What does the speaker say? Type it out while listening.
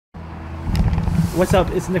What's up?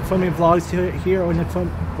 It's Nick from Vlogs here, or Nick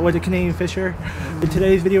from the Canadian Fisher. In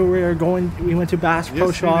today's video, we went to Bass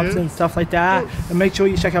Pro Shops and stuff like that. And make sure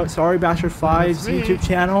you check out Sorry Bastard Fly's YouTube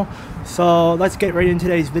channel. So let's get right into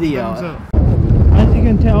today's video. As you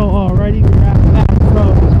can tell already, we're at Bass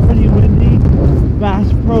Pro. It's pretty windy.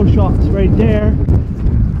 Bass Pro Shops right there.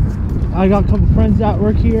 I got a couple friends that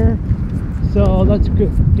work here, so let's get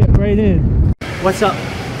right in. What's up?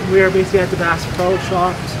 We are basically at the Bass Pro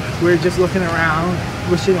Shops. We're just looking around,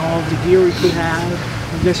 wishing all of the gear we could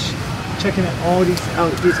have, and just checking out all these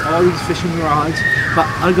fishing rods. But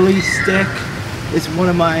Ugly Stick is one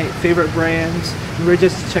of my favorite brands. And we're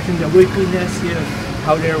just checking the weakliness, you know,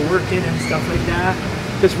 how they're working and stuff like that.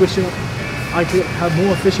 Just wishing I could have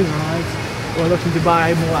more fishing rods, or looking to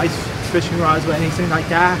buy more ice fishing rods or anything like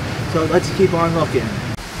that. So let's keep on looking.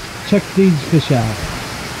 Check these fish out.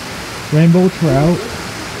 Rainbow trout,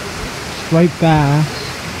 striped bass,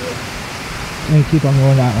 and keep on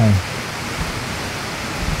going that way.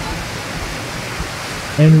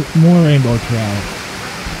 And more rainbow trout.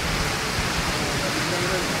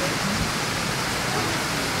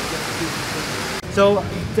 So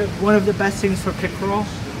one of the best things for pickerel,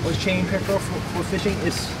 or chain pickerel for fishing,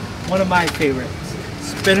 is one of my favorites.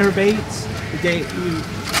 Spinner baits. You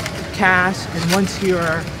cast, and once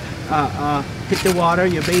you're hit the water,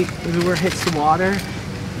 your bait, the lure hits the water,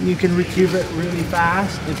 you can retrieve it really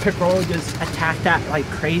fast. The pickerel just attack that like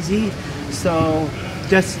crazy. So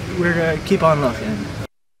we're gonna keep on looking.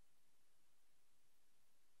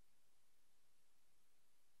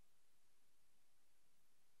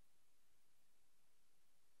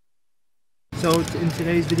 So in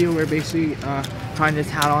today's video, we're basically trying this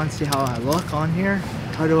hat on, see how I look on here.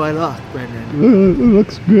 How do I look, Brendan? It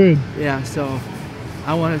looks good. Yeah, so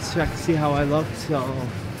I want to check to see how I look. So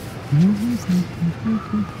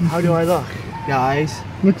how do I look, guys?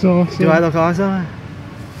 Looks awesome. Do I look awesome?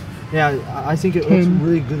 Yeah, I think it looks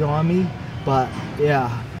really good on me. But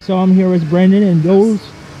yeah. So I'm here with Brendan, and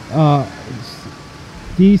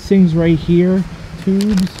these things right here,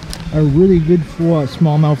 tubes, are really good for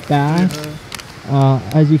smallmouth bass.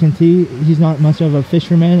 As you can see, he's not much of a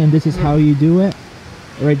fisherman, and this is how you do it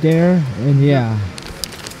right there. And yeah,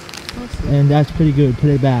 and that's pretty good.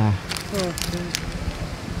 Put it back.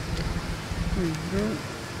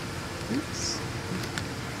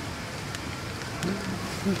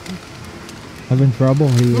 Having trouble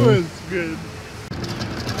here. Oh, it's good.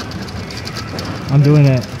 I'm doing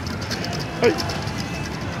it. Hey.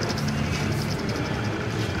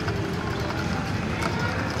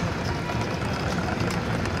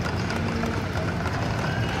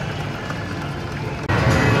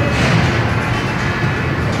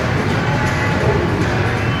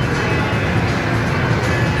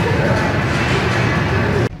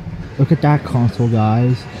 Look at that console,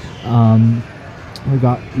 guys. We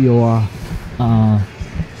got your I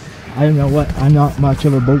don't know what, I'm not much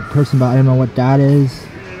of a boat person, but I don't know what that is.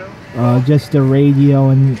 Just the radio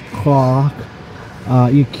and clock,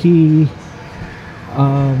 your key,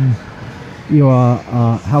 your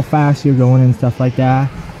how fast you're going and stuff like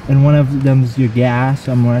that. And one of them's your gas,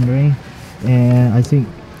 I'm wondering. And I think,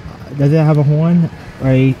 does it have a horn?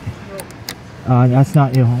 Right? That's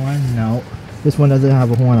not your horn, no. This one doesn't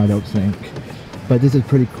have a horn, I don't think. But this is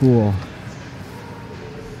pretty cool.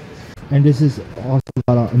 And this is also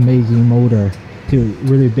got an amazing motor too,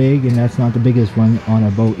 really big, and that's not the biggest one on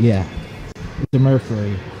a boat yet. It's a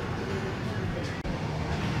Mercury.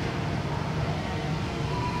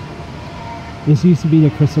 This used to be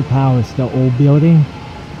the Crystal Palace, the old building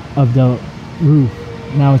of the roof.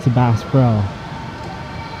 Now it's a Bass Pro.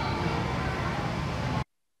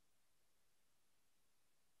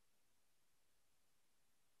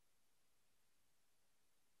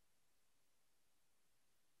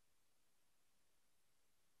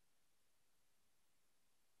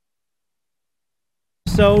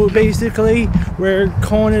 So basically, we're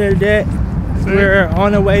calling it a day. We're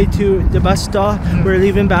on our way to the bus stop. We're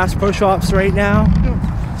leaving Bass Pro Shops right now.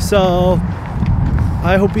 So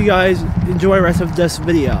I hope you guys enjoy the rest of this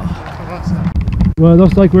video. Well, it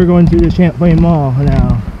looks like we're going through the Champlain Mall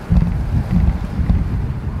now.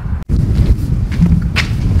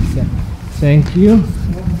 Thank you.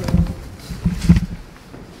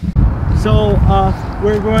 So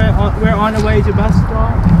we're on the way to bus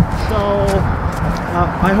stop. So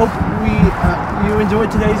I hope you enjoyed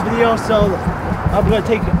today's video, so I'm going to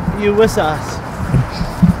take you with us.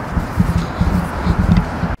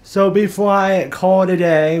 So before I call it a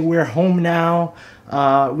day, we're home now.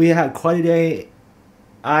 We had quite a day.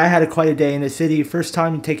 I had quite a day in the city. First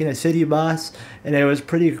time taking a city bus, and it was a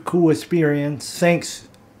pretty cool experience. Thanks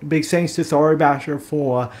big thanks to Sorry Basher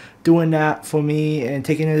for doing that for me and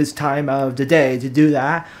taking his time out of the day to do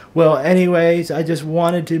that. Well, anyways, I just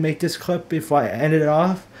wanted to make this clip before I end it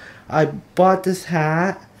off. I bought this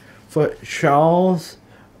hat for Charles,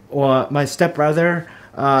 or my stepbrother.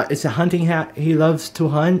 It's a hunting hat. He loves to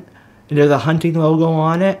hunt, and there's a hunting logo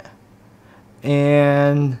on it.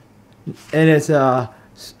 And it's a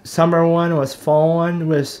summer one or a fall one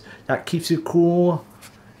that keeps you cool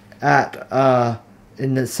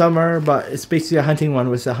in the summer, but it's basically a hunting one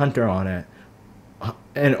with a hunter on it,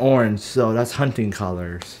 and orange, so that's hunting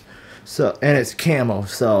colors. So, and it's camo,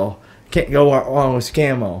 so can't go wrong with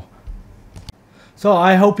camo. So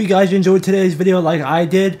I hope you guys enjoyed today's video like I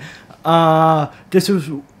did. This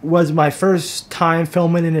was my first time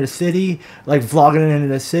filming in the city, like vlogging in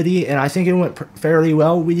the city, and I think it went fairly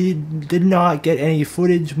well. We did not get any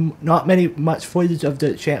footage, not much footage of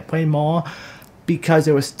the Champlain Mall, because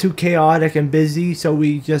it was too chaotic and busy, so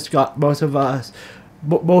we just got most of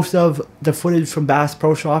the footage from Bass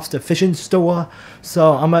Pro Shops, the fishing store.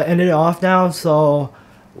 So I'm gonna end it off now. So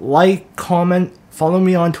like, comment, follow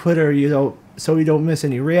me on Twitter, so you don't miss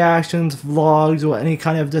any reactions, vlogs, or any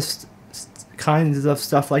kinds of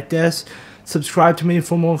stuff like this. Subscribe to me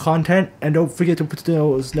for more content, and don't forget to put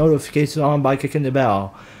those notifications on by clicking the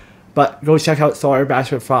bell. But go check out Sorry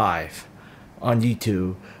Basher 5 on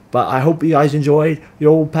YouTube. But I hope you guys enjoyed.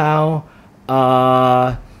 Your old pal,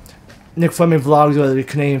 Nick Fleming Vlogs, where the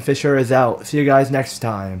Canadian Fisher is out. See you guys next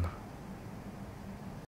time.